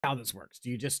how this works. Do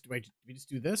you just wait? Do we just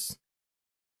do this?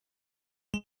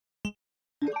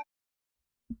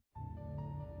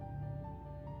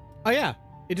 Oh yeah,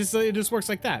 it just works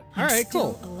like that. All right,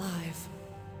 cool. Alive.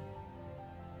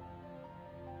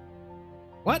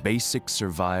 What? Basic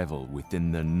survival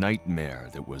within the nightmare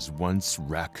that was once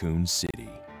Raccoon City.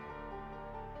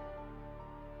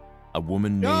 A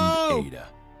woman named Ada.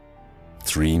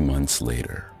 3 months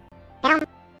later.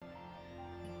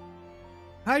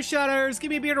 Hi, Shutters. Give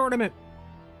me a beard ornament.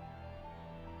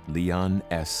 Leon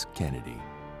S. Kennedy.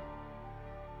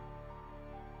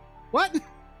 What?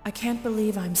 I can't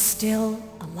believe I'm still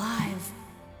alive.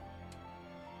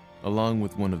 Along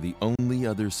with one of the only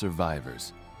other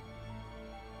survivors.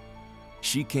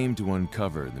 She came to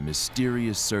uncover the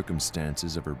mysterious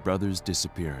circumstances of her brother's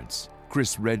disappearance.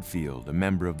 Chris Redfield, a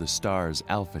member of the STARS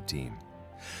Alpha team.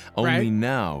 Only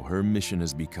now her mission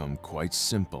has become quite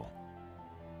simple.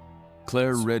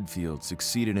 Claire Redfield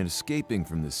succeeded in escaping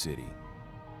from the city.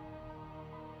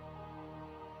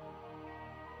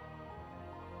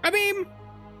 I mean,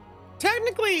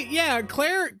 technically, yeah,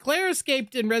 Claire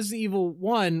escaped in Resident Evil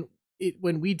 1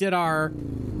 when we did our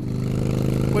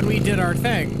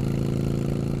thing.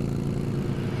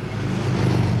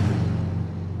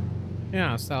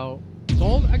 Yeah, so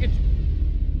gold, I get you.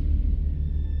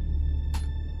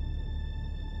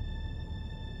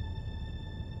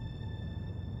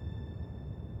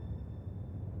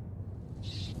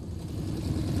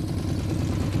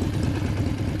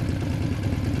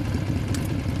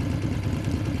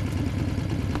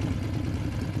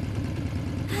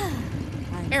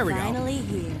 There we go. Finally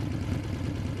here.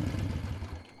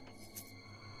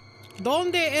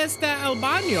 ¿Dónde está el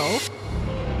baño?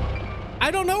 I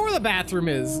don't know where the bathroom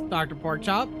is, Dr.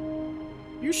 Porkchop.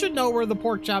 You should know where the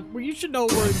porkchop. You should know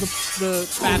where the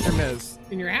bathroom is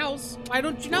in your house. Why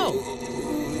don't you know?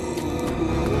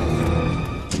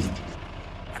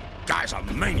 That guy's a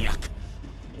maniac.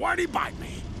 Why'd he bite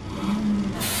me?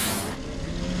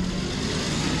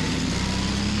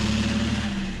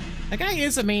 That guy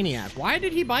is a maniac. Why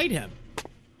did he bite him?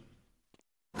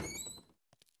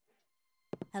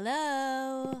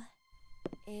 Hello.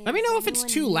 Let me know if it's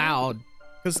too loud.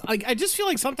 Because I just feel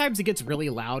like sometimes it gets really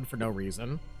loud for no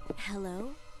reason.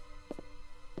 Hello?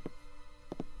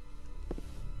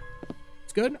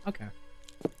 It's good? Okay.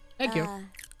 Thank you.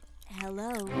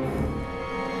 Hello?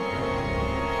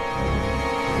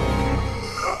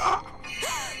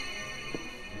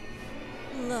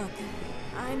 Look,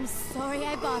 I'm sorry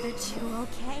I bothered you,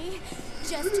 okay?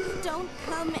 Just don't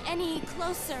come any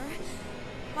closer.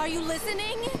 Are you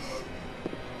listening?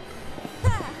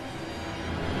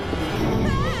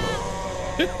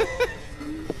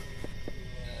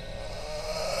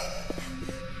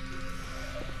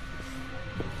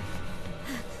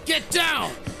 Get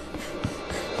down!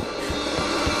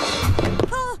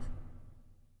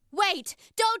 Wait!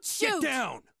 Don't shoot! Get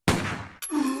down!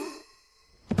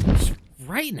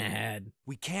 Right in the head.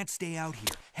 We can't stay out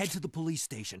here. Head to the police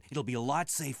station. It'll be a lot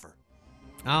safer.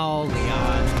 Oh,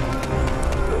 Leon.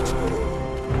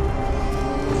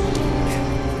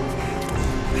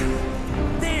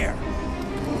 There!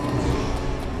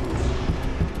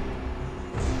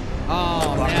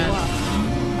 Oh, man.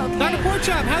 Okay. Dr.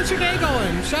 Porkchop, how's your day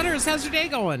going? Shutters, how's your day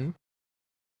going?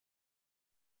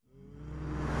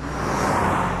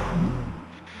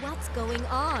 What's going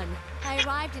on? I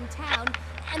arrived in town,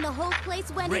 and the whole place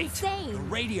went insane. The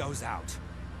radio's out.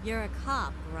 You're a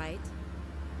cop, right?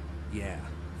 Yeah,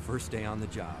 first day on the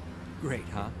job. Great,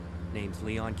 huh? Name's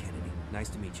Leon Kennedy. Nice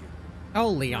to meet you. Oh,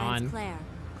 Leon. Mine's Claire.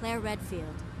 Claire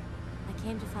Redfield. I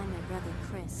came to find my brother,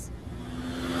 Chris.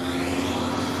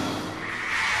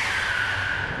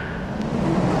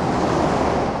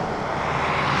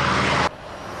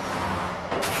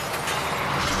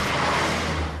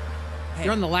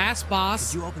 You're on the last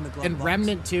boss in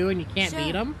Remnant 2 and you can't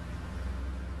beat him?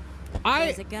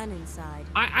 There's a gun inside.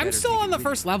 I'm still on the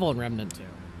first level in Remnant 2.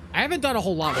 I haven't done a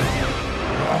whole lot with it.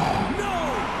 No!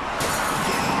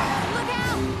 Look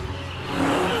out!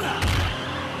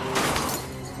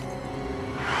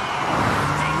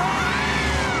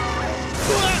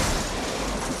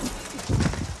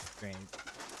 Great.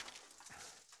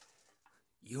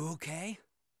 You okay?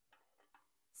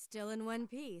 Still in one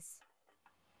piece.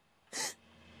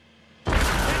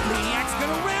 That maniac's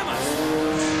gonna ram us!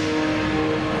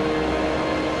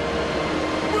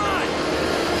 Run!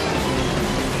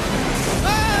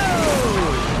 Oh!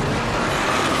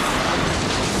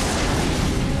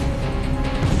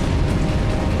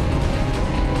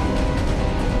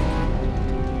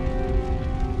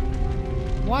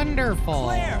 Wonderful.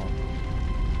 Claire!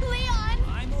 Leon!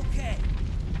 I'm okay.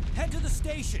 Head to the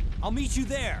station. I'll meet you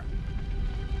there.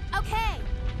 okay?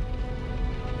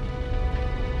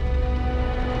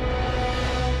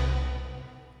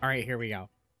 All right, here we go.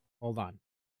 Hold on.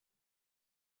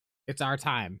 It's our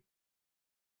time.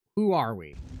 Who are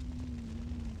we?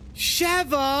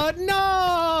 Sheva!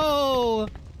 No!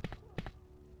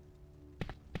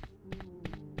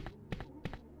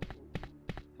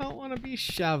 I don't want to be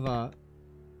Sheva.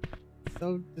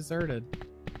 So deserted.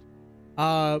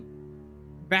 Bad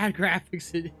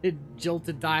graphics and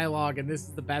jilted dialogue, and this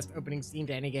is the best opening scene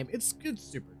to any game. It's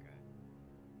super good.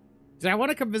 Did I want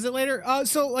to come visit later?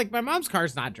 So like my mom's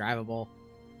car's not drivable.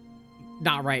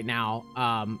 Not right now.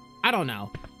 I don't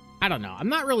know. I'm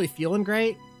not really feeling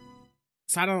great.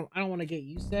 So I don't want to get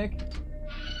you sick.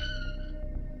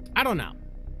 I don't know.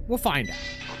 We'll find out.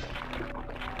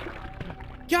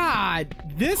 God,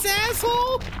 this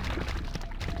asshole?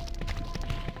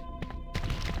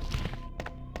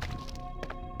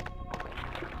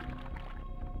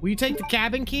 Will you take the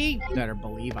cabin key? You better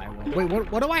believe I will. Wait,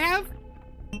 what do I have?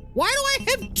 Why do I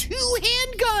have 2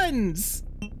 handguns?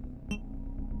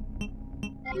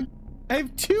 I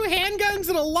have 2 handguns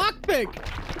and a lockpick.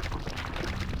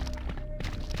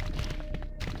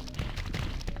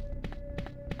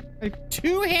 I have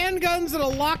 2 handguns and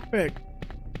a lockpick.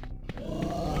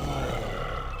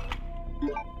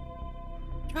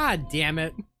 God damn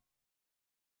it.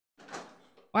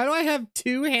 Why do I have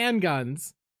 2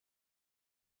 handguns?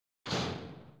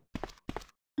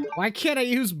 Why can't I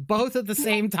use both at the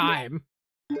same time?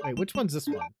 Wait, which one's this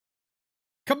one?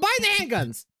 Combine the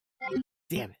handguns!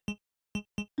 Damn it.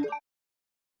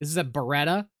 This is a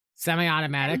Beretta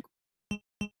semi-automatic.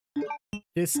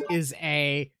 This is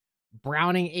a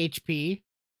Browning HP.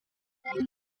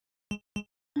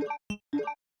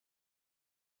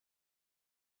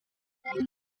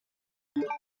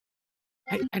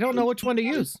 I don't know which one to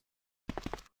use.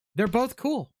 They're both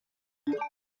cool.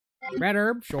 Red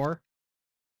herb, sure.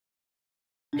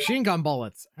 Machine gun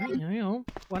bullets. You know,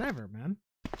 whatever, man.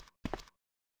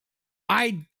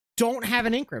 I don't have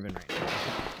an ink ribbon right now.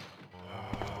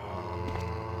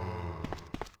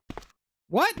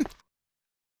 What?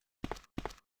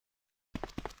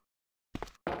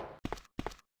 All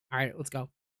right, let's go.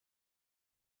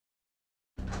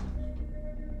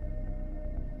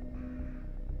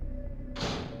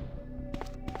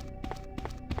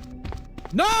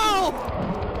 No!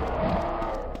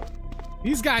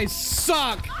 These guys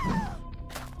suck.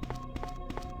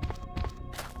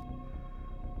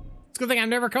 It's a good thing I'm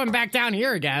never coming back down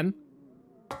here again.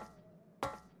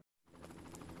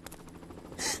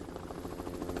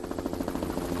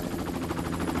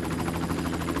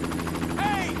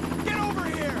 Hey, get over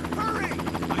here! Hurry!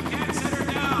 I can't set her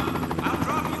down. I'll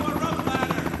drop you a rope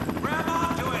ladder. Grab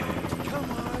onto it.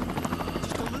 Come on,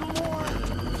 just a little more.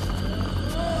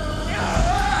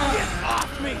 Get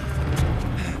off me!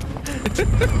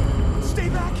 Stay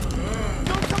back!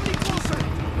 Don't come any closer!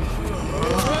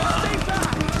 Stay back!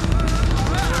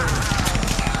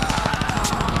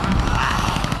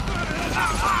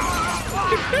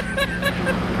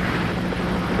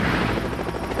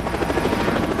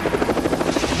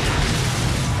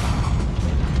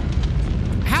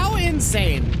 How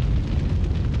insane.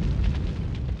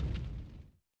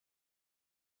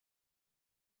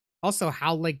 Also,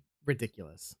 how, like,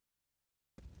 ridiculous.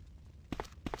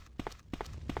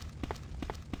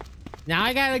 Now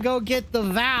I gotta go get the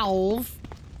valve.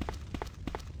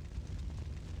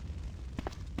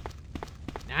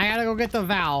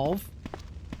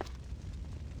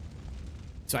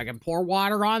 So I can pour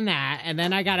water on that, and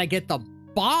then I gotta get the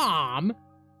bomb.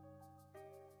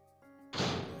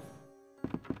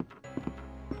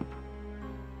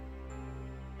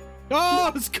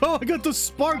 Oh, let's go! I got the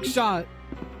spark shot.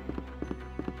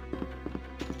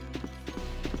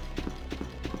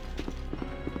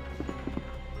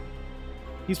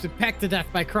 He's been pecked to death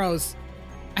by crows.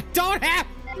 I don't have...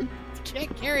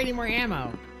 Can't carry any more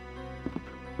ammo.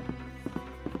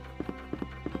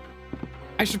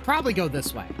 I should probably go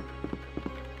this way.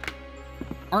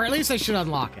 Or at least I should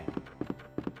unlock it.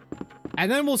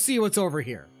 And then we'll see what's over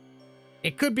here.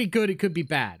 It could be good, it could be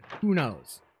bad. Who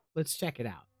knows? Let's check it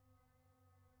out.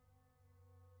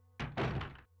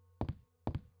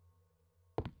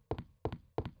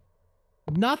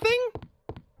 Nothing?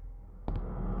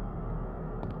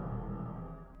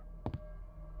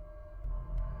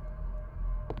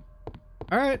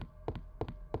 All right.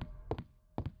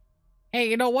 Hey,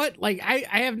 you know what? Like, I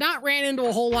have not ran into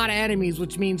a whole lot of enemies,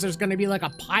 which means there's going to be like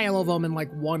a pile of them in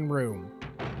like one room.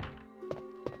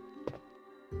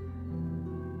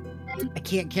 I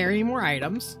can't carry any more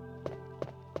items.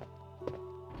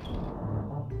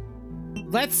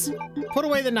 Let's put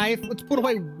away the knife. Let's put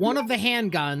away one of the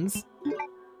handguns.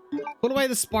 Put away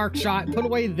the spark shot. Put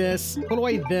away this. Put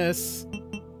away this.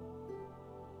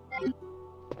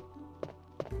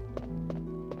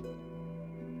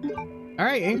 All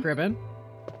right, ink ribbon.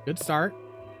 Good start.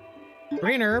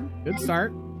 Green herb. Good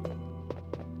start.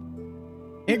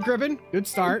 Ink ribbon. Good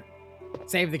start.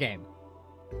 Save the game.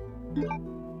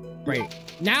 Great.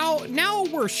 Now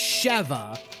we're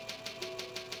Sheva.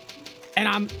 And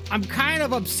I'm kind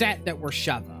of upset that we're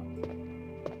Sheva.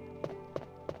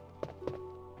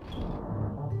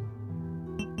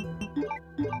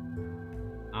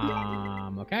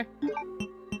 Okay.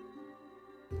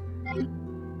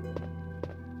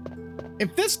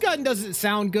 If this gun doesn't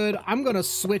sound good, I'm gonna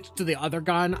switch to the other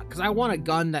gun because I want a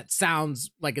gun that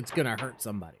sounds like it's gonna hurt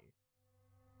somebody.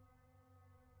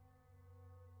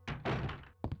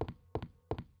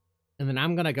 And then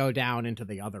I'm gonna go down into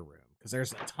the other room because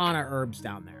there's a ton of herbs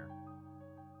down there.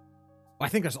 Well, I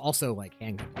think there's also like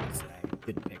handgun bullets that I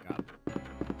didn't pick up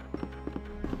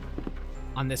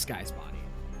on this guy's body.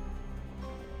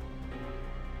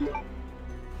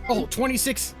 Oh,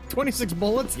 26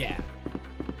 bullets? Yeah.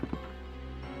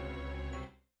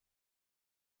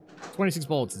 26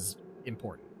 bullets is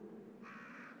important.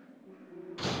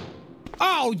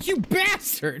 Oh, you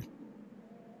bastard!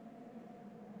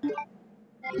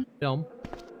 Film.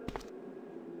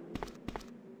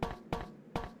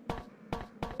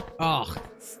 Oh.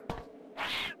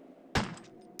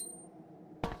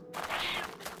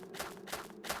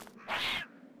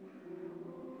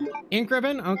 Ink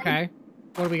ribbon? Okay.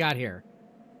 What do we got here?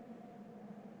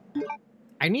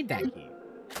 I need that key.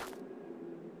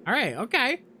 All right,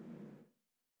 okay.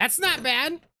 That's not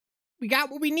bad. We got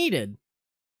what we needed.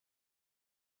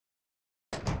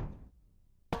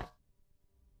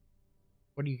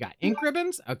 What do you got? Ink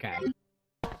ribbons? Okay.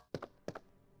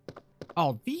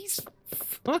 Oh, these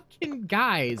fucking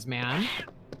guys, man.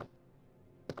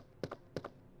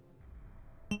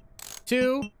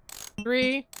 2,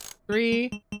 3,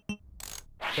 3,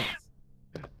 6.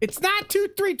 It's not 2,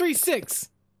 3, 3, 6.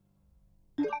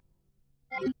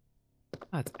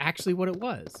 That's actually what it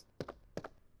was.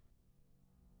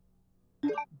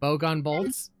 Bowgun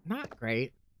bolts, not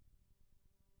great.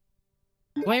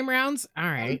 Flame rounds, all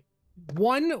right.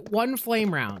 One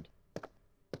flame round.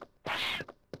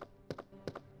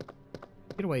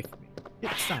 Get away from me.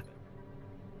 Stop it.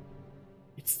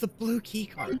 It's the blue key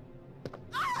card.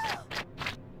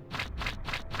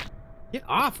 Get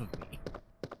off of me.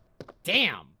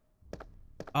 Damn.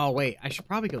 Oh, wait. I should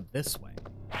probably go this way.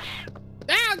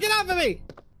 Ow! Get off of me!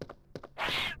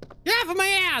 Get off of my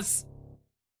ass!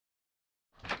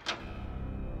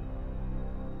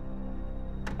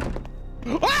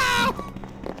 Oh!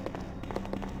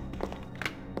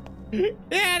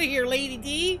 Get out of here, Lady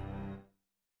D!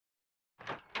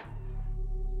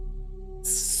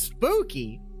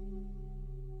 Spooky.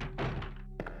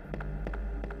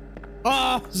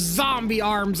 Oh, zombie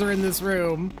arms are in this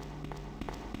room.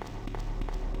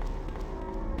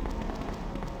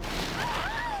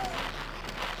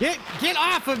 Get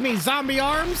off of me, zombie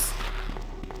arms!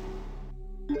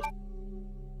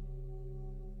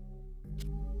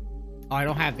 Oh, I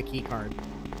don't have the key card.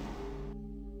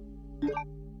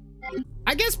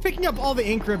 I guess picking up all the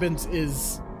ink ribbons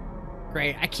is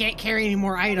great. I can't carry any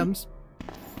more items.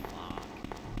 Fuck.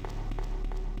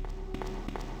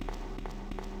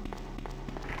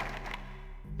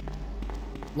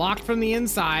 Locked from the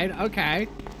inside. Okay.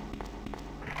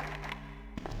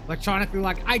 Electronically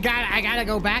locked. I gotta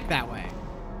go back that way.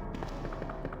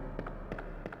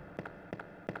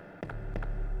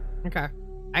 Okay.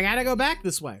 I gotta go back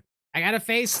this way. I gotta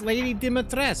face Lady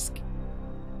Dimitrescu.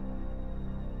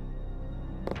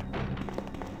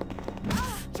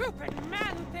 Stupid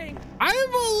man thing!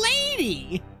 I'm a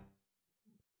lady!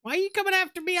 Why are you coming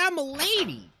after me? I'm a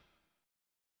lady!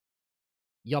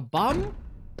 You bum?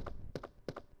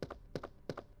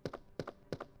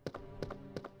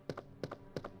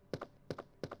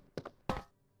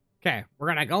 Okay, we're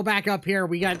gonna go back up here.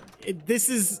 We got... This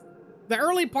is... The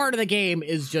early part of the game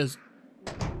is just...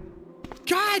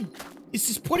 God! It's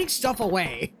just putting stuff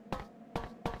away.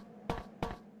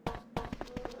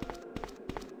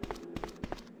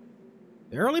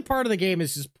 The early part of the game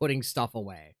is just putting stuff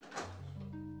away.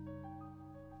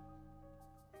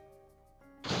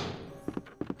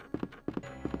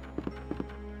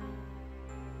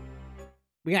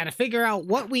 We gotta figure out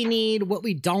what we need, what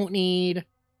we don't need.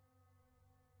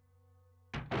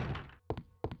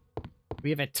 We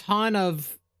have a ton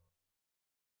of...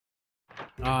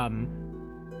 ton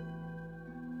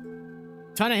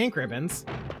of ink ribbons.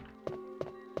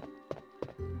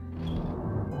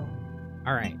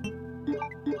 All right.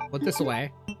 Put this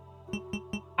away.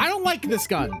 I don't like this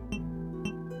gun.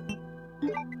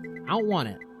 I don't want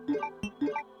it.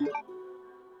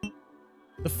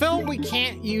 The film we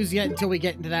can't use yet until we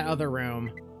get into that other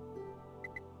room.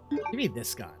 Give me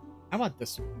this gun. I want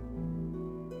this one.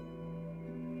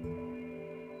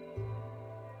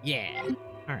 Yeah.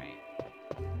 All right.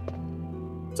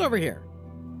 It's over here.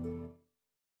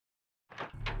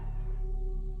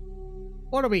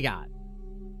 What do we got?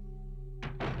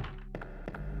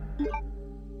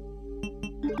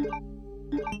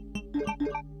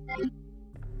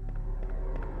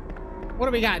 What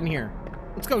do we got in here?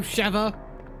 Let's go, Sheva.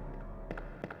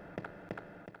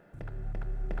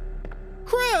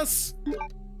 Chris!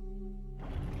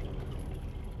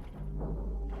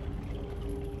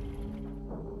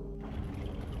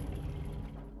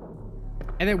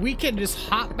 And then we can just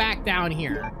hop back down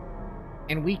here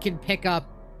and we can pick up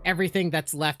everything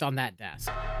that's left on that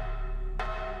desk.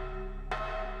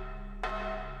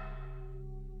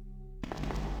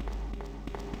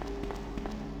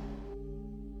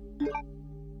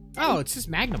 Oh, it's just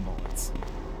magnum bullets.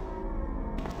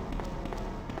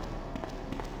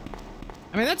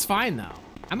 I mean, that's fine though.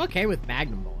 I'm okay with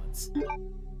magnum bullets.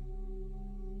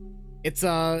 It's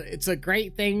a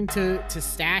great thing to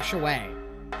stash away.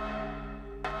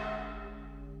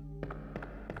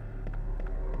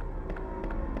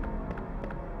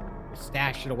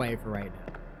 Stash it away for right now.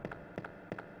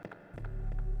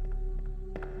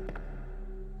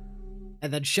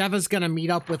 And then Sheva's gonna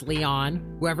meet up with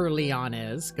Leon, whoever Leon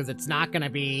is, because it's not gonna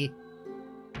be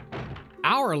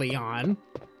our Leon.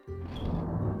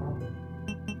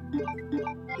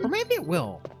 Or maybe it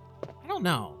will. I don't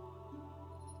know.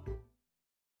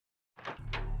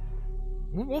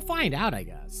 We'll find out, I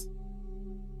guess.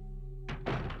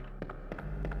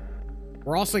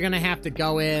 We're also gonna have to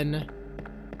go in.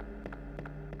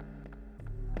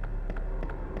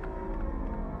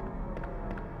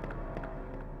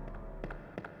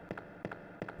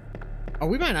 Oh,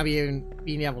 we might not be even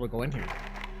being able to go in here.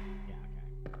 Yeah,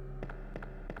 okay.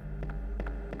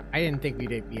 I didn't think we'd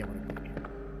be able to go in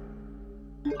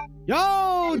here.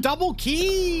 Yo, double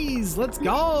keys! Let's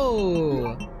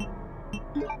go!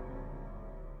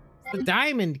 It's the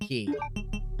diamond key.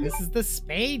 This is the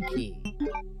spade key.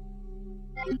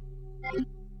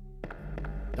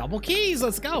 Double keys,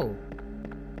 let's go!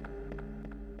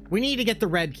 We need to get the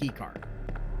red key card.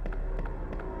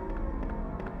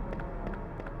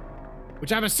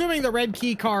 Which I'm assuming the red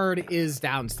key card is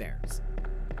downstairs.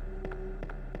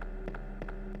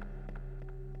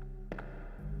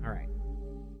 All right.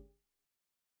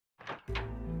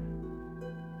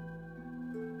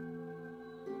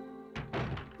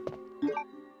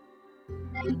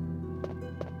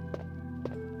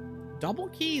 Double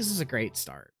keys is a great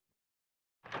start.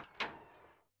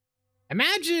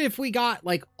 Imagine if we got,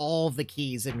 like, all of the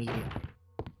keys immediately.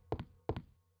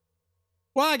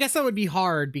 Well, I guess that would be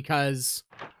hard because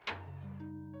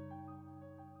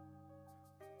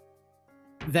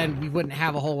then we wouldn't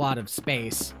have a whole lot of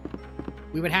space.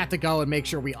 We would have to go and make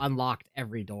sure we unlocked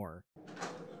every door.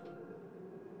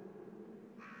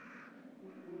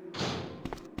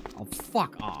 Oh,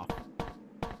 fuck off.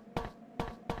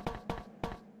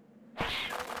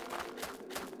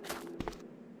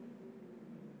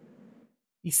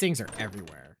 These things are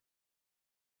everywhere.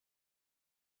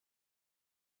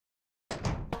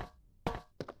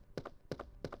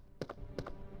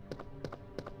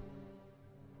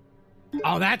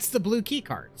 Oh, that's the blue key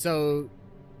card. So,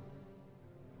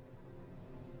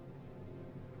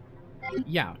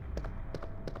 yeah.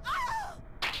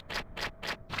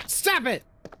 Stop it!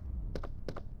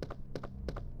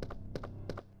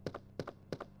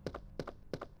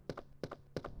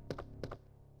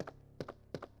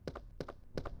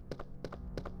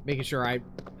 Making sure I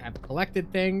have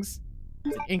collected things.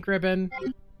 It's an ink ribbon.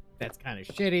 That's kind of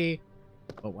shitty,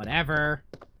 but whatever.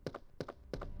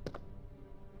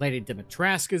 Lady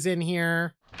Dimitrescu's in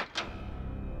here.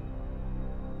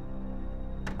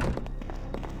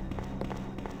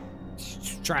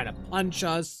 She's trying to punch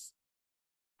us.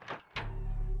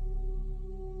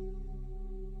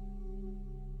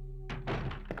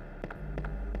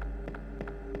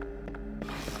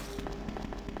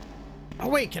 Oh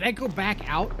wait, can I go back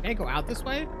out? Can I go out this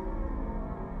way?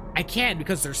 I can't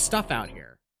because there's stuff out here.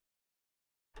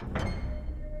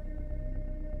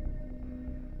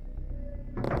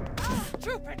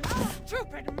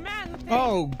 Stupid man thing.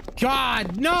 Oh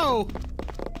God, no!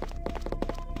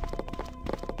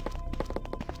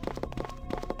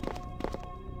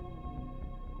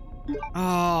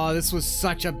 Oh, this was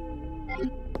such a...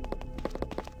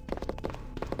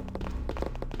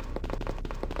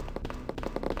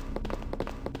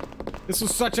 This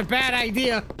was such a bad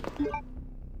idea.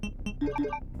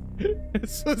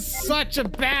 This This was such a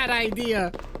bad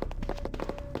idea.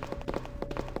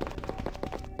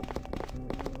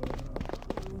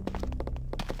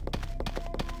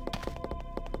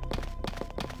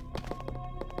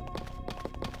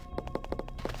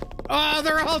 Oh,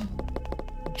 they're all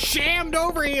jammed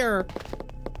over here.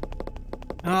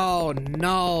 Oh,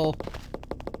 no.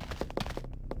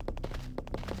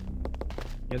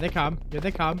 Here they come. Here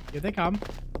they come. Here they come.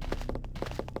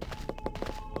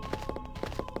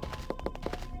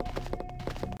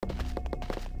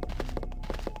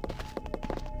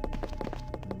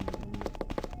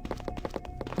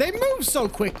 They move so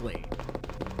quickly.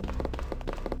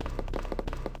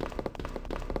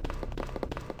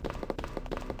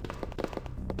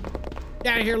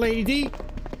 Get out of here, Lady D.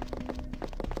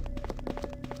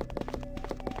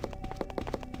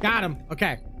 Got him.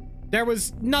 Okay. There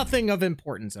was nothing of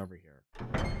importance over here.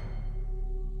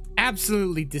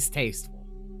 Absolutely distasteful.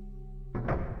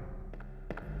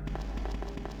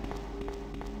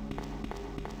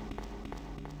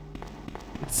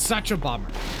 It's such a bummer.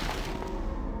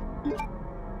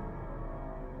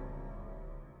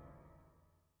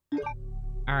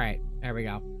 All right, there we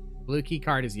go. Blue key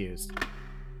card is used.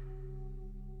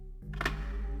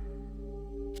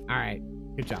 All right,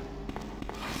 good job.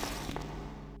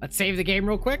 Let's save the game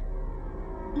real quick.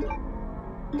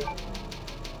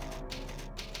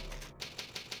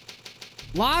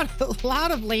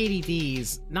 Lot of Lady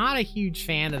D's. Not a huge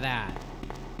fan of that.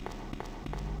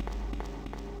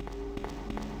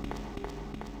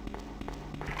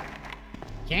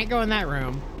 Can't go in that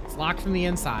room. It's locked from the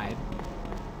inside.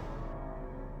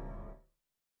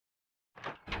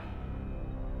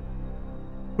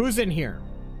 Who's in here?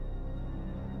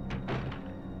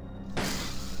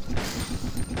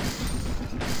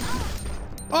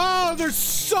 Oh, there's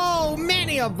so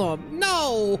many of them.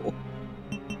 No.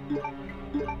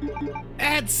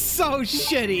 That's so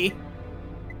shitty.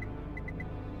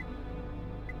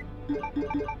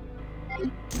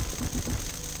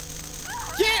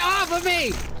 Get off of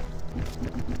me.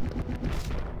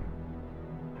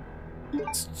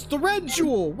 It's the red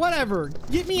jewel. Whatever.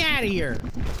 Get me out of here.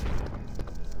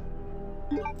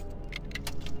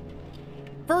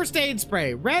 First aid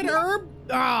spray. Red herb?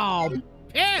 Oh,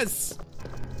 piss.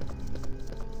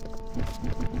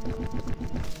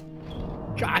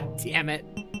 God damn it.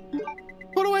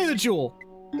 Put away the jewel.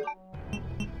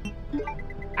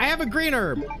 I have a green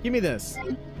herb. Give me this.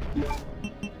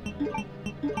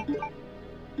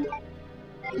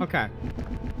 Okay.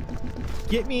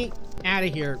 Get me out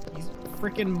of here. These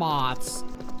freaking moths.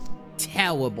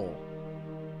 Terrible.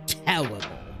 Terrible.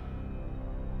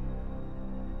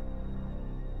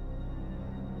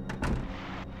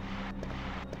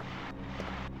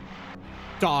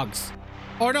 Dogs.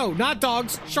 Oh no, not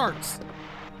dogs. Sharks.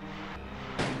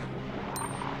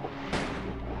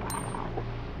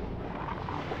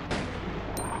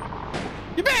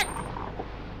 Get back!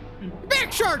 Get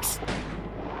back, sharks!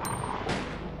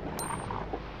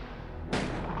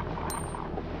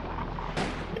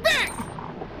 Get back!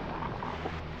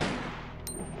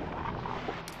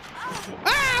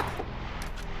 Ah!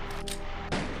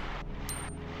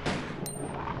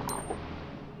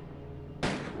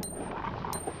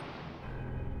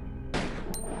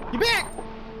 Get back!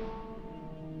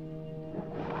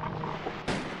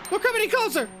 Don't come any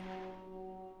closer!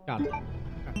 Got it.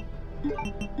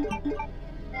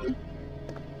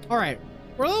 All right,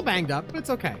 we're a little banged up, but it's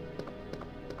okay.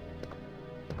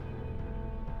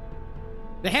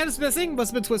 The head is missing,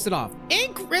 must have been twisted off.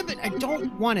 Ink ribbon, I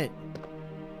don't want it.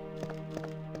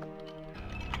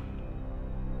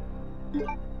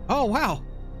 Oh, wow.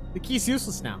 The key's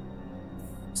useless now.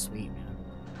 Sweet, man.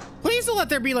 Please don't let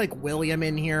there be like William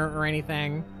in here or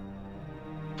anything.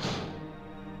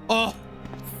 Oh,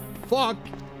 fuck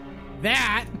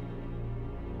that.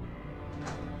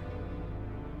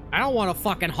 I don't want a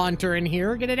fucking hunter in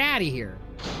here. Get it out of here.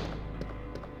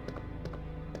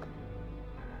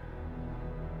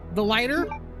 The lighter?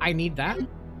 I need that.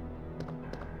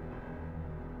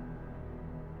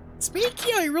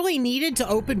 Speaking, I really needed to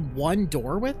open one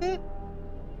door with it.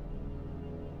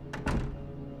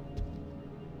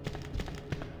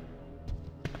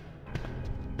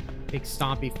 Big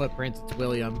stompy footprints. It's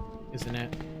William, isn't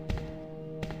it?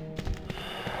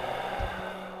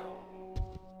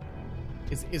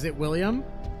 Is it William?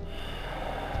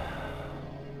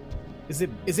 Is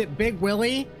it Big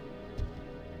Willie?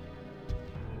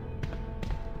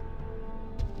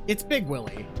 It's Big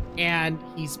Willie, and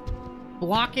he's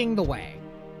blocking the way.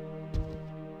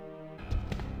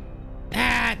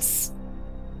 That's...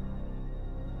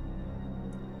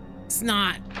 It's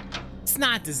not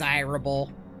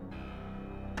desirable.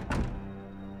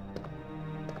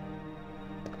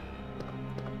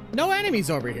 No enemies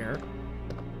over here.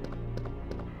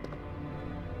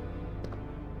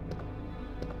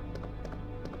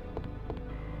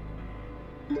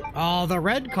 Oh, the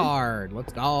red card.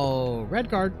 Let's go. Red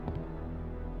card.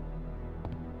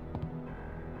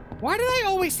 Why did I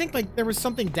always think like there was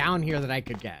something down here that I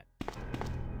could get?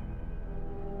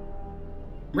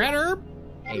 Red herb?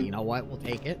 Hey, you know what? We'll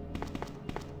take it.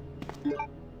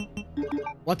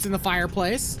 What's in the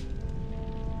fireplace?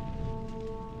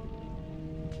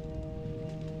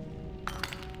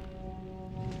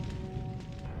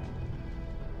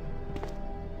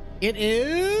 It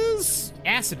is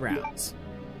acid rounds.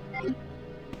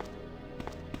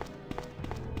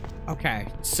 Okay,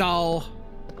 so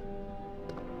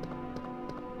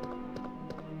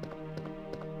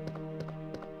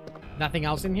nothing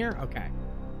else in here? Okay.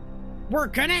 We're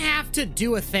gonna have to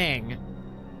do a thing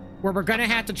where we're gonna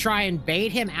have to try and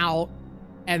bait him out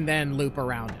and then loop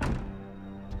around him.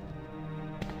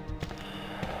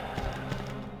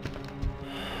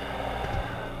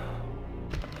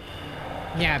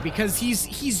 Yeah, because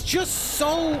he's just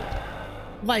so,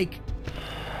 like,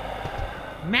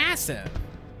 massive.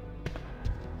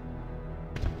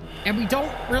 And we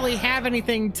don't really have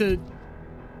anything to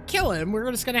kill him.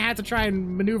 We're just gonna have to try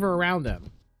and maneuver around him.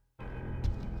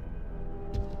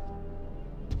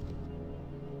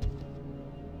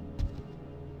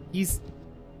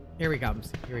 Here he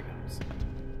comes. Here he comes.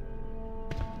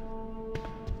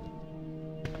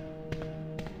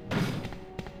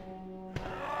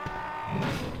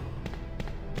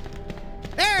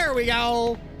 There we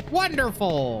go.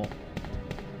 Wonderful.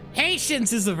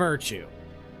 Patience is a virtue.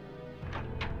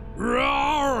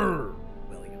 Roar!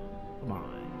 William, come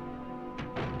on.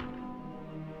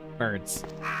 Birds.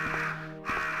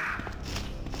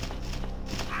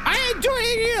 I ain't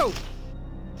doing you!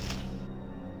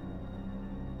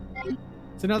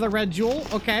 It's another red jewel.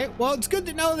 Okay, well, it's good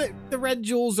to know that the red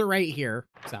jewels are right here.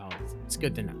 So, it's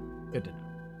good to know. Good to know.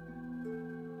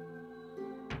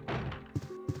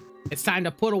 It's time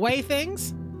to put away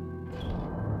things.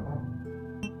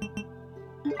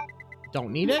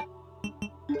 Don't need it.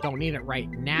 Don't need it right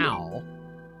now.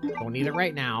 Don't need it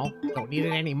right now. Don't need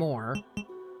it anymore.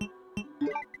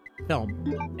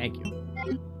 Film. Thank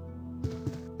you.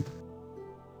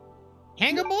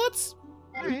 Handgun bullets?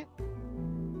 All right.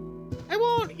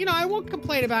 I won't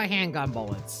complain about handgun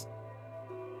bullets.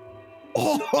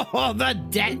 Oh, the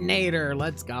detonator.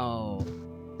 Let's go.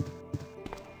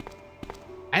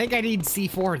 I think I need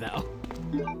C4 though.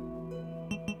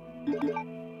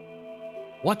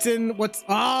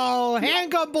 Oh,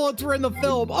 handgun bullets were in the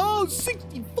film. Oh,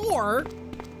 64.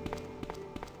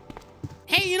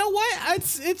 Hey, you know what?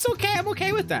 It's okay. I'm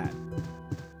okay with that.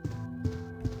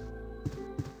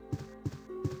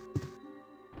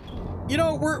 You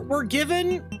know, we're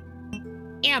given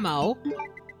ammo.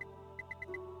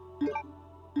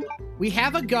 We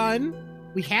have a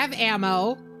gun. We have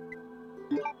ammo.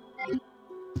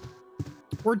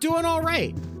 We're doing all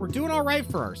right. We're doing all right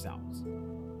for ourselves.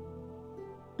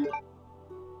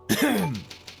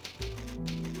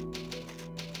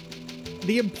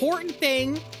 The important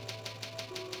thing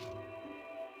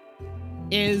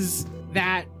is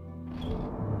that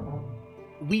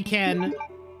we can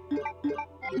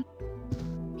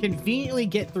conveniently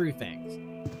get through things.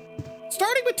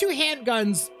 Starting with 2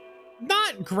 handguns,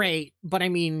 not great, but I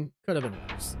mean, could have been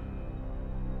worse.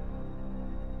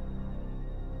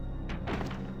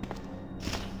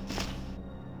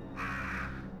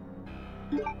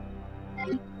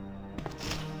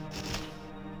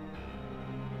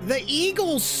 The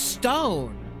Eagle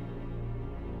Stone.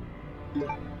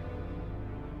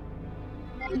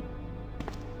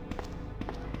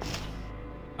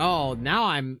 Oh, now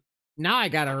I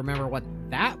gotta remember what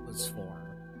that was for.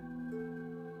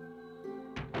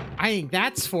 I think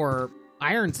that's for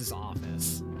Irons'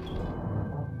 office.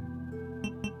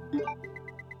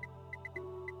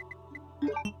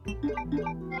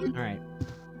 All right.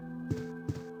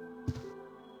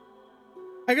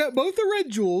 I got both the red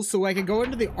jewels so I can go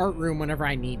into the art room whenever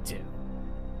I need to.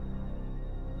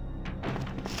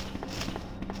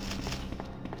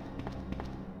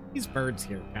 These birds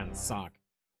here kind of suck.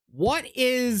 What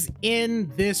is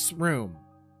in this room?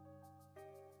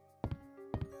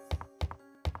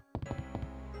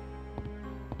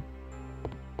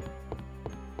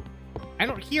 I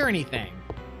don't hear anything.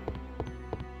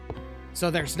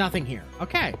 So there's nothing here.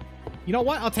 Okay. You know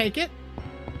what? I'll take it.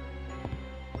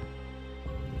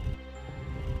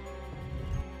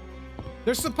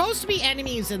 There's supposed to be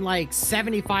enemies in like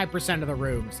 75% of the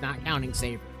rooms, not counting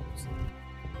save rooms.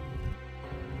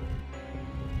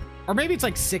 Or maybe it's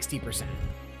like 60%.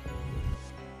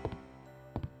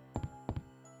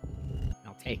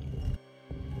 I'll take Take it.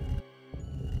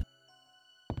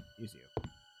 Use you.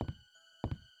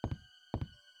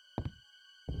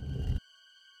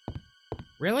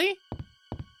 Really?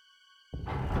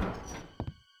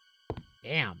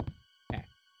 Damn. Okay.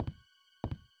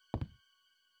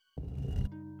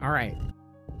 All right.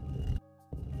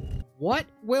 What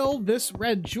will this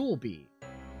red jewel be?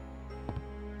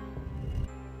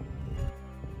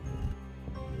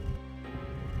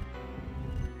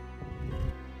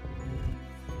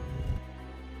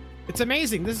 It's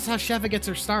amazing. This is how Sheva gets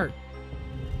her start.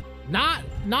 Not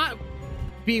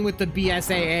being with the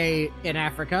BSAA in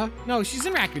Africa. No, she's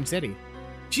in Raccoon City.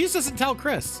 She just doesn't tell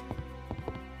Chris.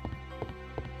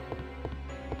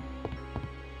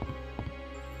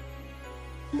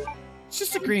 It's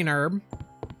just a green herb.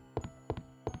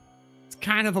 It's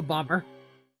kind of a bummer.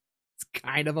 It's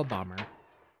kind of a bummer.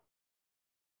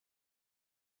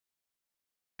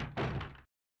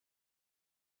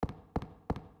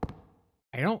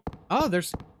 I don't... Oh,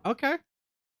 there's... Okay.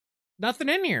 Nothing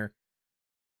in here.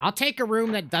 I'll take a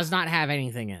room that does not have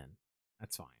anything in.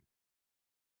 That's fine.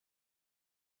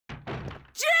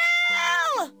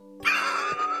 Jill!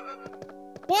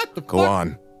 What the Go fuck?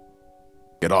 on.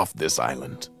 Get off this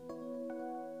island.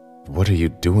 What are you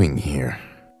doing here?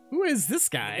 Who is this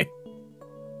guy?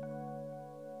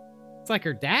 It's like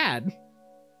her dad.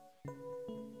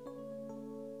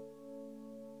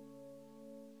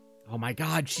 Oh my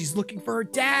god, she's looking for her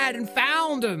dad and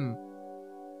found him.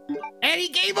 And he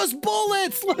gave us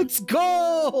bullets! Let's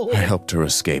go! I helped her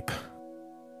escape.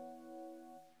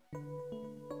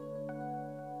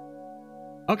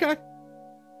 Okay.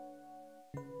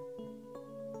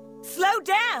 Slow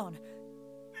down!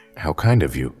 How kind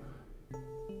of you.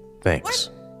 Thanks.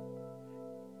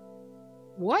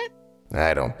 What?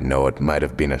 I don't know, it might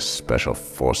have been a special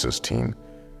forces team.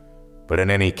 But in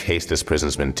any case, this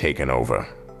prison's been taken over.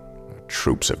 Our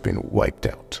troops have been wiped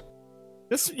out.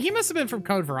 He must have been from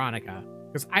Code Veronica,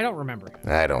 because I don't remember him.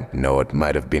 I don't know, it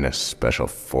might have been a special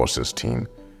forces team.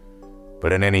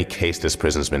 But in any case, this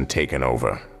prison's been taken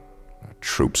over. Our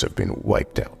troops have been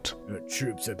wiped out. The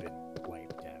troops have been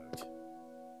wiped out.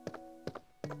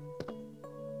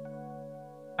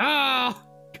 Oh,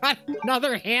 got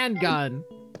another handgun.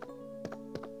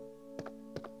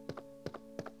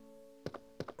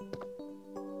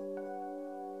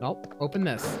 Nope, open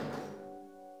this.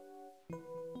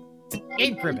 It's an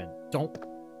ink ribbon. Don't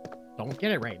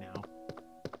get it right now.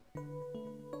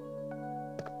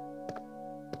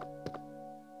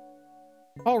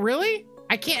 Oh, really?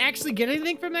 I can't actually get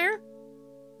anything from there?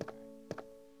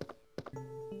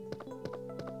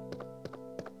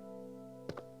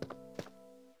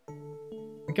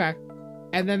 Okay.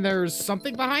 And then there's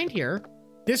something behind here.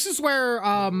 This is where,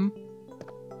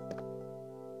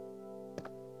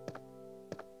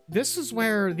 this is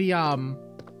where the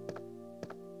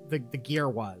gear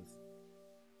was.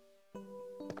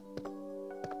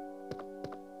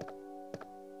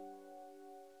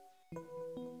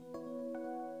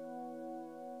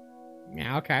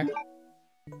 Yeah, okay.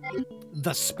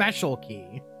 The special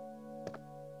key.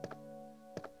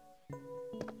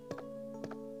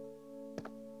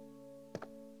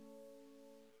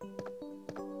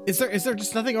 Is there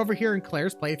just nothing over here in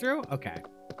Claire's playthrough? Okay.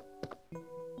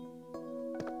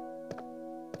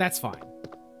 That's fine.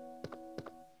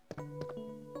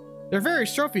 They're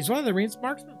various trophies. One of the Marines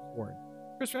Marksman Award.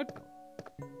 Chris Redfield.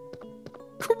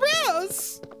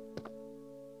 Chris!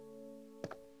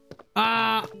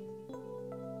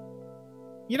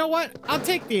 You know what? I'll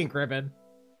take the ink ribbon.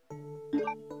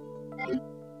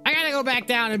 I gotta go back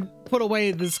down and put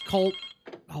away this Colt.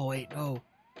 Oh, wait, no.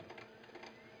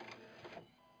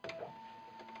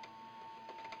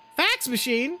 Fax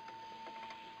machine?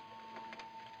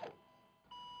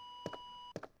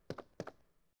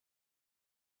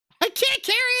 I can't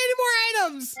carry any more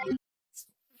items! It's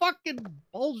fucking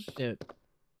bullshit.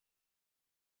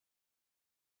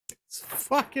 It's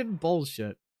fucking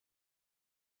bullshit.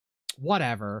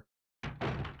 Whatever.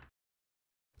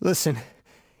 Listen,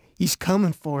 he's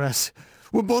coming for us.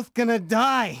 We're both gonna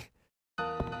die.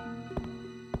 Oh!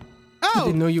 I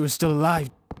didn't know you were still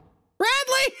alive.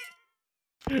 Bradley!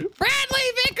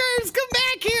 Bradley Vickers, come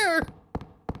back here!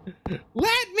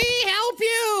 Let me help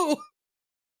you!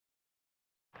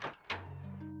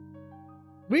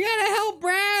 We gotta help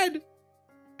Brad!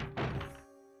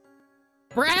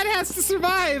 Brad has to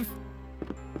survive!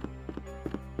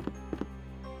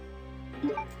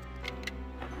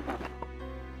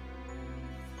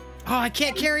 Oh, I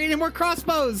can't carry any more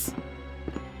crossbows!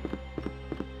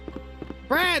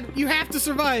 Brad, you have to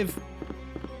survive!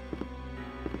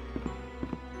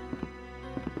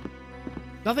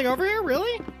 Nothing over here?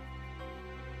 Really?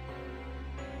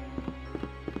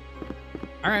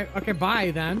 All right. Okay.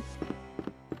 Bye then.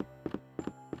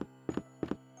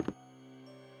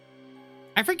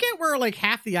 I forget where like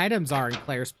half the items are in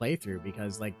Claire's playthrough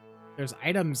because like there's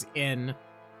items in.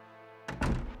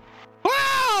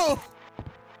 Whoa!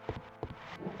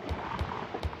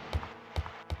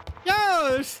 Yo,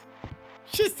 there's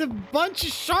just a bunch of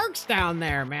sharks down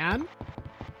there, man.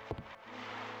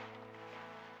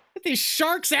 Get these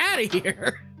sharks out of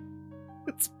here.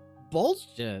 It's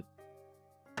bullshit.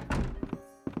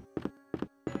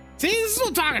 See, this is what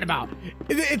I'm talking about.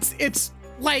 It's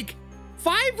like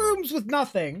 5 rooms with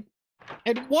nothing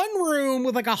and 1 room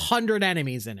with like 100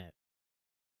 enemies in it.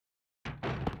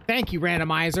 Thank you,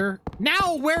 Randomizer.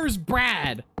 Now where's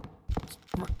Brad?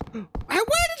 Where did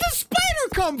the spider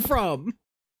come from?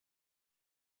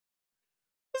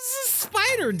 What's this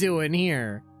spider doing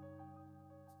here?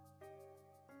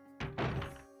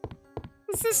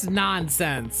 What's this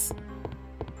nonsense?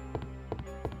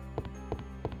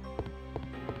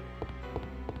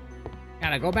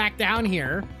 Gotta go back down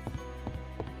here.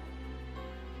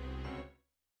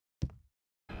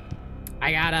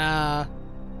 I gotta...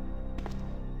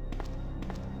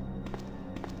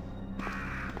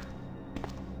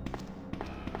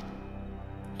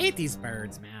 hate these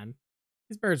birds, man.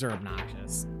 These birds are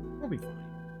obnoxious. We'll be fine.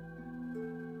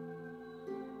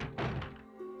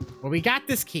 Well, we got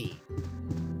this key.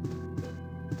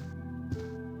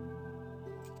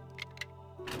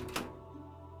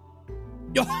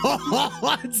 Yo,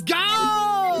 let's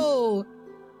go!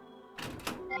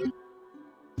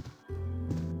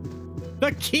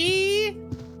 The key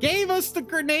gave us the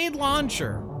grenade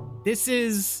launcher. This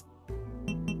is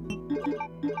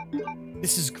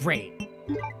great.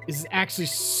 This is actually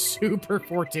super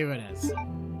fortuitous.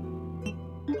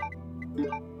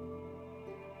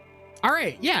 All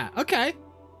right, yeah, okay.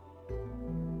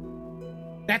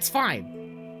 That's fine.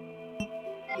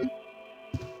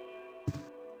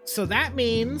 So that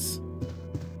means...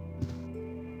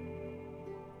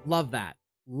 love that.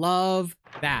 Love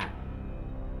that.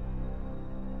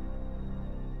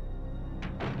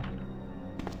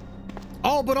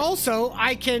 Oh, but also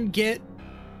I can get...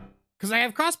 because I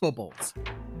have crossbow bolts.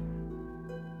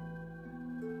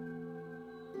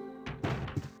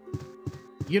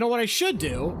 You know what I should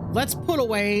do? Let's put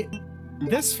away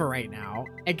this for right now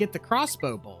and get the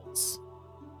crossbow bolts.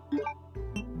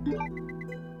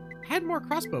 I had more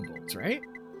crossbow bolts, right?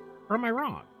 Or am I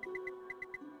wrong?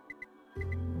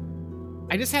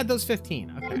 I just had those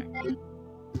 15. Okay.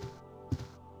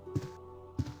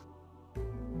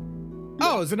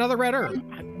 Oh, it's another red herb.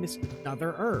 I missed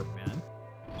another herb, man.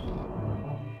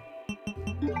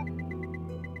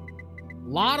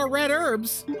 Lot of red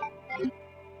herbs.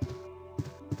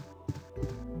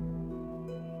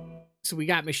 So we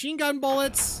got machine gun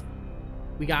bullets.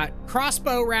 We got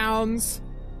crossbow rounds.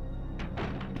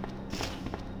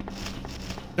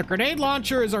 The grenade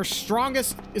launcher is our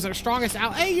strongest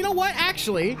out. Hey, you know what?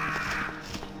 Actually,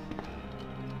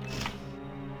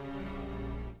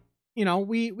 you know,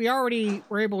 we already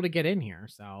were able to get in here,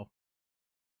 so.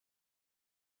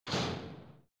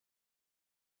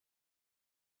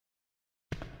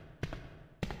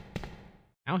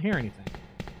 I don't hear anything.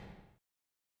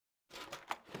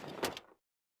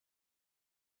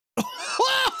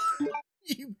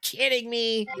 You kidding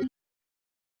me?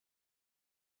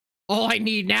 All I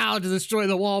need now to destroy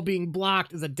the wall being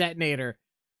blocked is a detonator.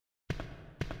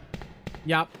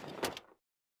 Yup.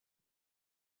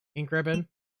 Ink ribbon?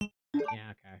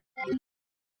 Yeah, okay.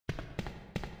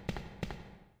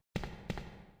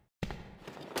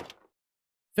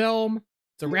 Film.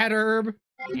 It's a red herb.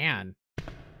 Man.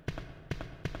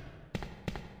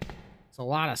 It's a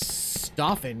lot of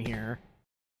stuff in here.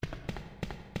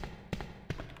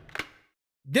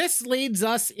 This leads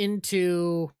us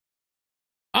into...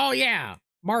 oh, yeah.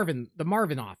 The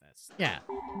Marvin office. Yeah.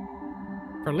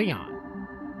 For Leon.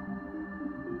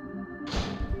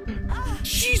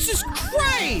 Jesus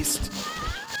Christ!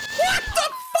 What the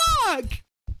fuck?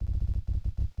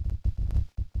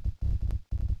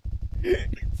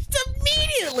 Just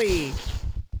immediately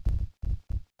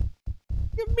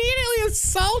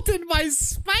assaulted by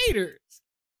spiders.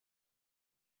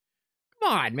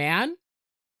 Come on, man.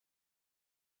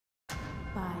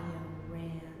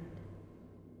 Biorand.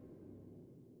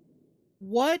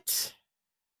 What?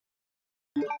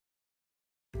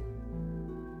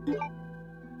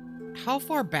 How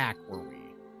far back were we?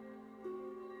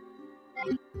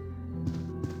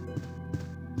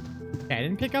 Okay, I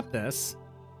didn't pick up this.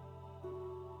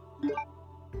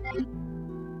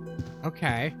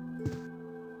 Okay.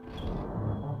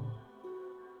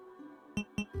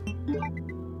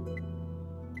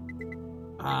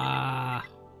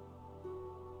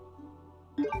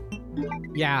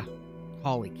 Yeah.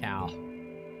 Holy cow.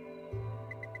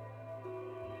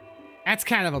 That's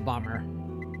kind of a bummer.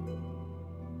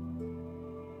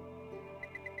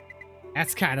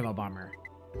 That's kind of a bummer.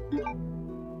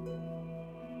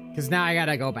 Because now I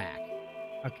gotta go back.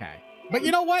 Okay. But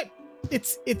you know what?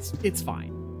 It's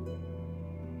fine.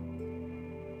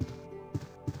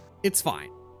 It's fine.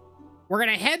 We're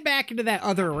gonna head back into that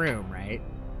other room, right?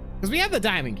 Because we have the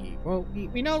diamond key. Well,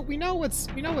 we know what's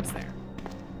there.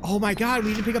 Oh my god,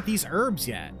 we didn't pick up these herbs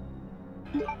yet.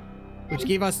 Which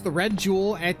gave us the red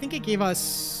jewel, and I think it gave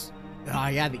us... Oh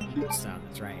yeah, the eagle stone,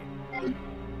 that's right.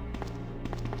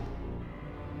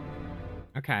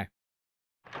 Okay.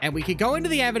 And we could go into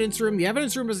the evidence room. The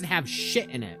evidence room doesn't have shit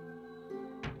in it.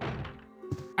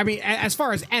 I mean, as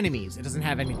far as enemies, it doesn't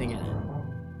have anything in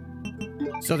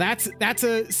it. So that's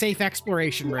a safe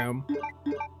exploration room.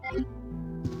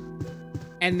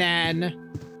 And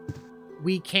then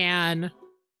we can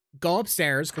go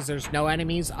upstairs because there's no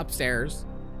enemies upstairs.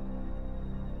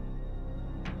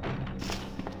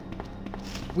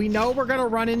 We know we're gonna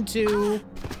run into...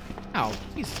 Oh,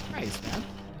 Jesus Christ, man.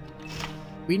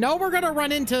 We know we're gonna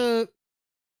run into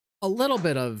a little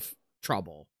bit of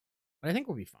trouble, but I think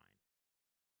we'll be fine.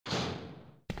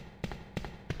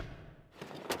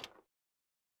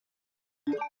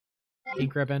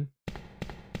 Pink ribbon.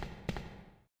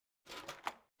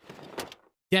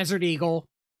 Desert Eagle.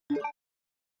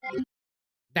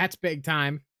 That's big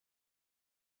time.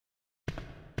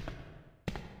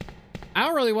 I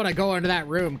don't really want to go into that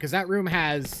room because that room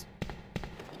has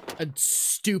a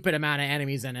stupid amount of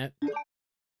enemies in it.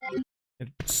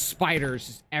 And spiders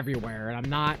just everywhere, and I'm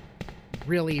not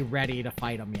really ready to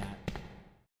fight them yet.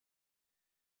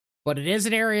 But it is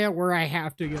an area where I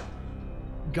have to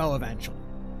go eventually.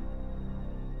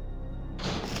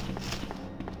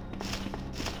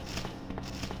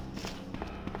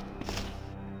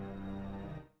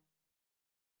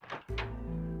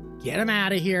 Get him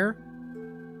out of here.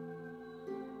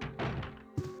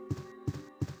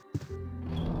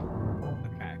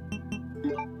 Okay.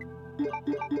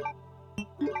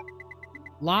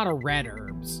 A lot of red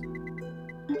herbs.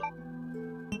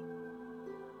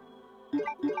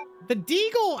 The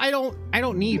deagle I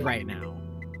don't need right now.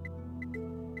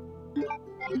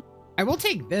 I will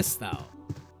take this though.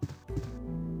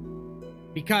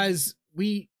 Because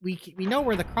we know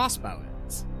where the crossbow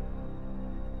is.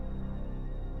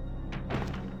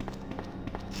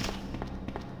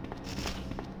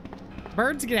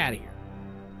 Birds, get out of here.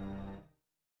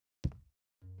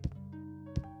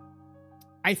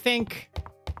 I think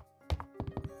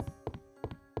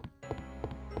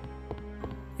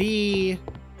the...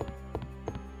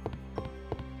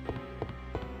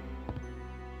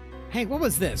 Hey, what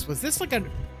was this? Was this like a...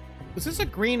 Was this a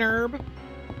green herb?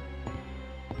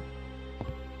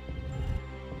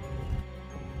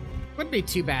 Wouldn't be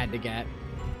too bad to get.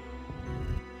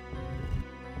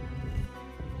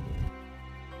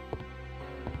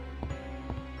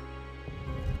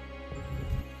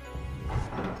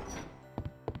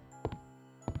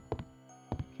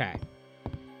 Okay.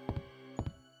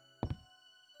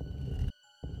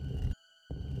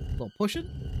 A little pushing,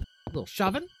 a little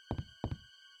shoving,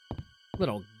 a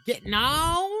little getting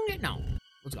on, getting on.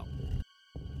 Let's go.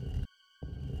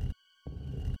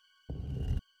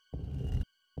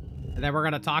 And then we're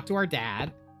gonna talk to our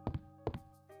dad.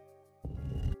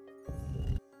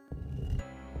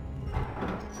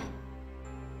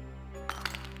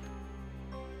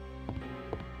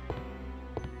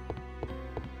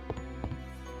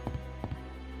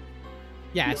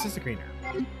 Yeah, it's just a green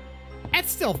herb.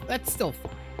 That's still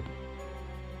fine.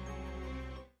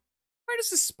 Where does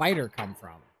the spider come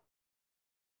from?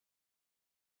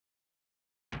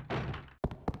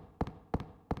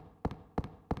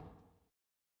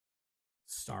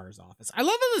 STAR's office. I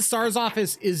love that the STAR's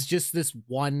office is just this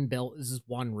one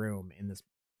room in this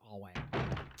hallway.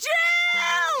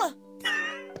 Jill!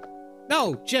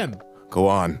 No, Jim. Go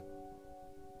on.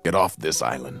 Get off this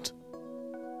island.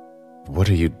 What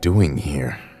are you doing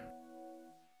here?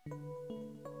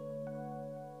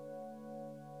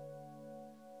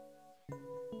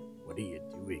 What are you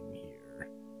doing here?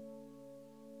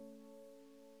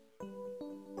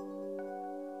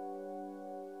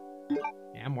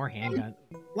 Yeah, more handgun.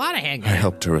 A lot of handguns. I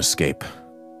helped her escape.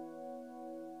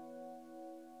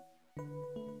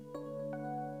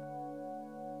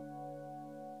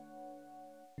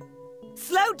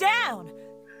 Slow down!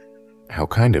 How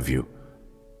kind of you.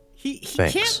 He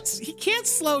can't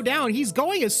slow down. He's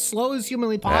going as slow as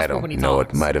humanly possible when he I don't know,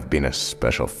 talks. it might have been a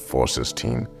special forces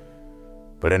team.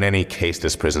 But in any case,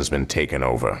 this prison's been taken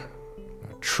over.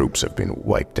 Our troops have been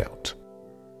wiped out.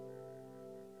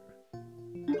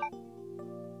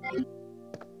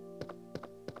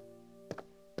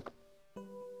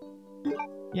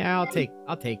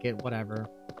 I'll take it, whatever.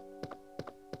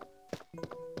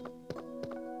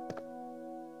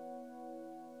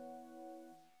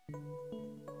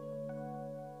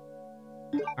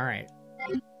 All right.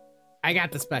 I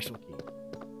got the special key.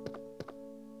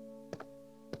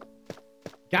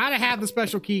 Gotta have the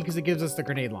special key because it gives us the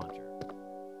grenade launcher.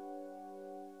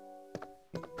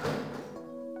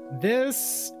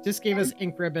 This just gave us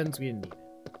ink ribbons. We didn't need it.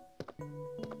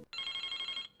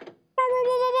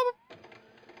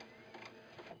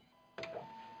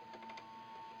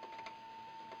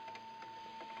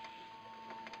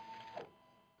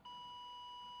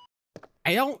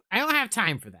 I don't have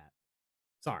time for that.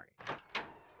 Sorry.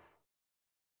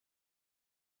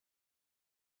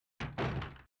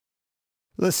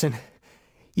 Listen,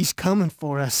 he's coming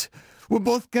for us. We're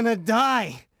both gonna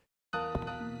die.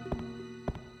 I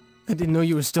didn't know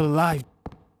you were still alive.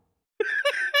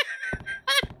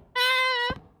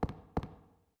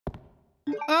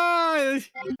 Oh,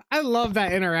 I love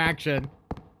that interaction.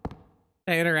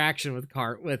 That interaction with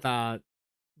Brad.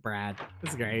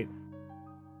 It's great.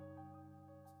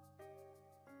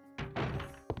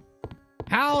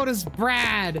 How does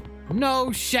Brad know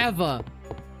Sheva?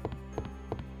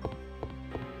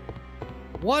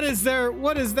 What is their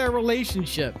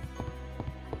relationship?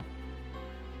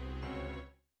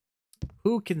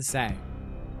 Who can say?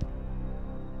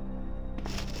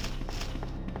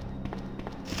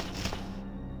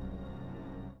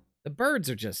 The birds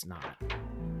are just not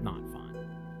fun.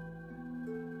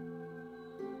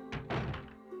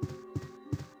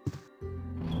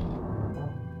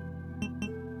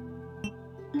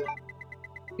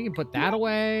 We can put that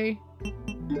away.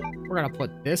 We're gonna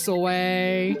put this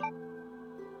away.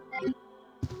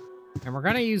 And we're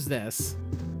gonna use this.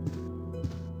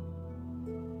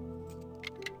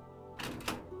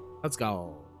 Let's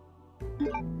go.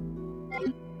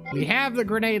 We have the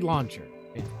grenade launcher.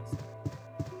 Fantastic.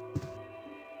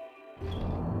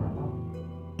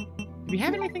 Do we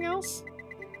have anything else?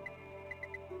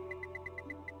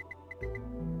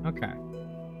 Okay.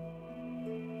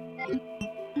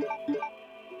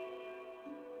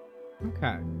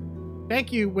 Okay.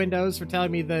 Thank you, Windows, for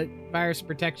telling me that virus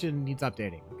protection needs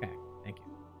updating. Okay. Thank you.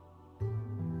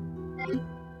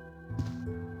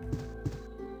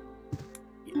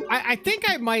 I think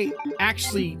I might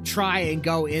actually try and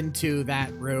go into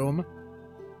that room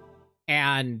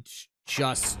and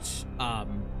just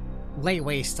lay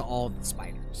waste to all of the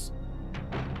spiders.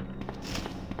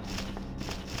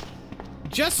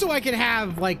 Just so I can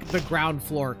have, like, the ground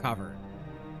floor covered.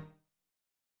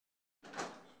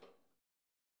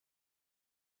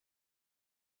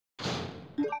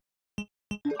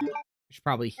 Should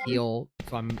probably heal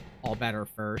so I'm all better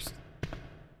first.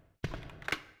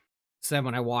 So then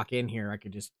when I walk in here, I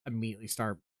could just immediately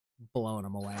start blowing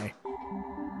them away.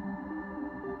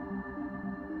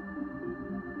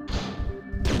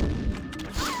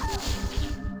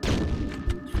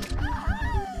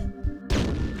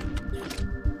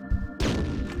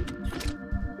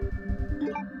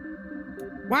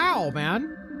 Wow,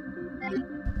 man.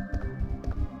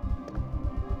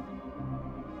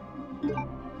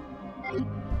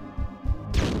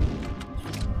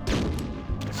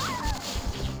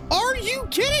 Are you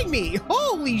kidding me?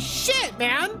 Holy shit,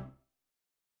 man.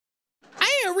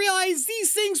 I didn't realize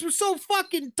these things were so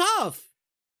fucking tough.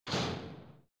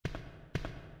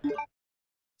 These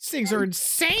things are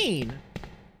insane.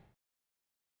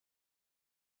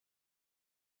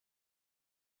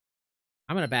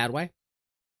 I'm in a bad way.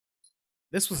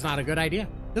 This was not a good idea.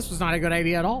 This was not a good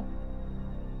idea at all.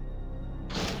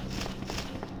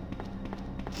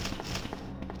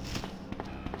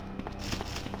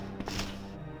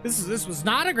 This was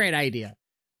not a great idea.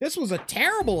 This was a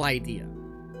terrible idea.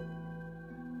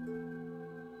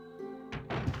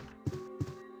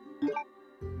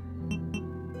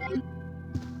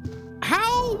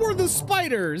 How were the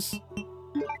spiders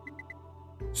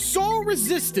so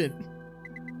resistant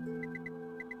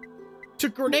to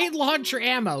grenade launcher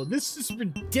ammo? This is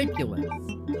ridiculous.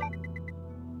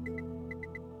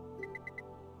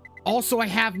 Also, I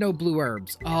have no blue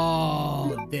herbs.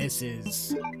 Oh, this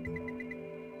is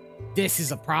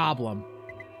a problem.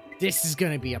 This is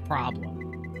gonna be a problem.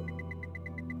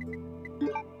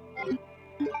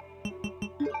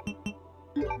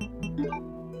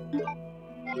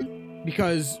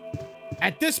 Because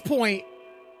at this point,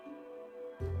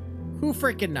 who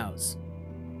freaking knows?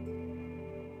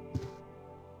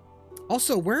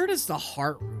 Also, where does the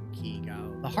heart room key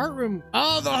go? The heart room...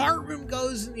 Oh, the heart room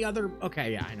goes in the other...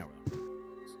 Okay, yeah, I know where the heart room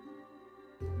goes.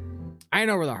 I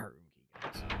know where the heart room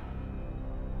key goes.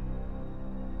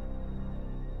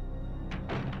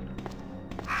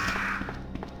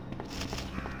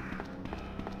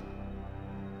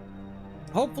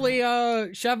 Hopefully,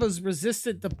 Sheva's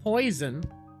resistant to poison.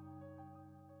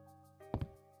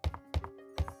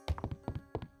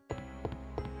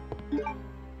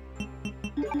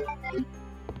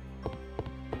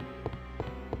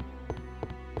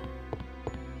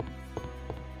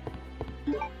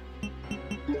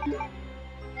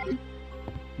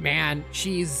 Man,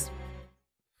 she's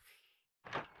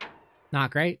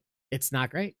not great. It's not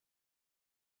great.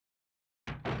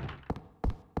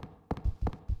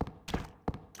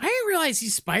 I didn't realize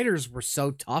these spiders were so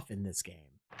tough in this game.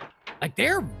 Like,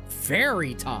 they're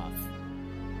very tough.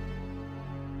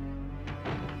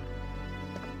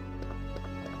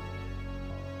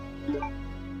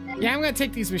 Yeah, I'm gonna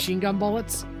take these machine gun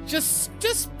bullets. Just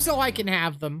so I can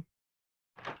have them.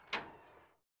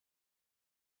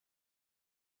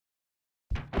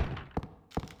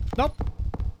 Nope.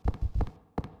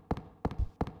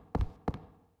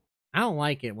 I don't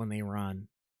like it when they run.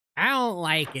 I don't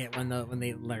like it when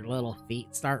their little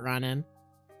feet start running.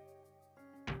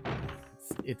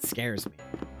 It scares me.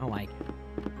 I don't like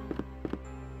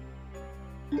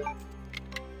it.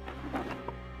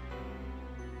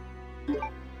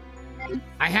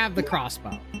 I have the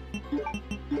crossbow.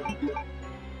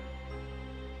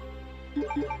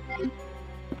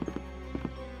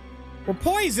 We're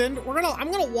poisoned.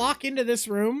 I'm gonna walk into this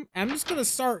room and I'm just gonna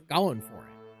start going for it.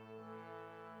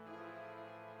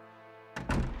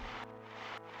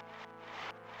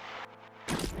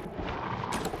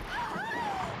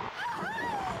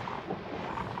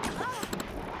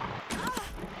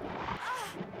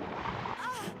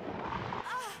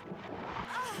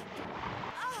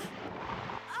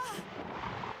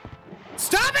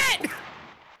 Stop it!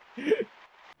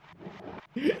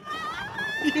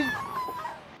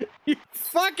 You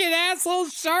fucking asshole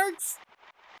sharks!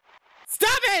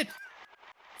 Stop it!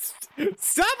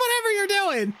 Stop whatever you're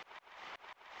doing!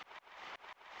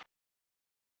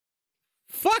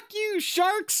 Fuck you,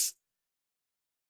 sharks!